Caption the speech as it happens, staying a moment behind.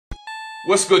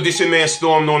What's good? This your man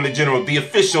Storm on the General. The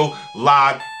official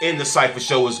live in the Cipher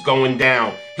show is going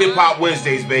down. Hip Hop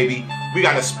Wednesdays, baby. We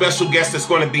got a special guest that's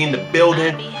going to be in the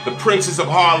building. The Princess of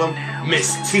Harlem,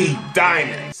 Miss T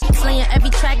Diamond. Slaying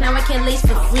every track, now I can lace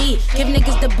for free. Give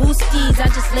niggas the boosties, I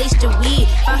just laced the weed.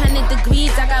 500 degrees,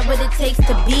 I got what it takes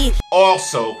to be.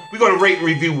 Also, we're going to rate and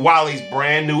review Wally's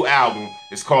brand new album.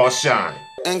 It's called Shine.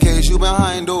 In case you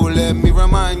behind, oh, let me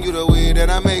remind you the way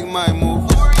that I make my move.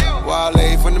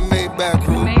 Wale from the Maybach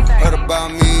crew. Heard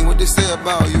about me, what they say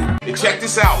about you. And check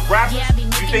this out, rappers,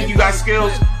 you think you got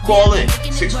skills? Call in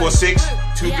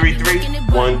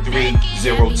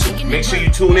 646-233-1302. Make sure you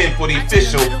tune in for the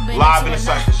official Live in the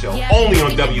Cipher show, only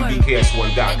on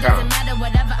WBKS1.com.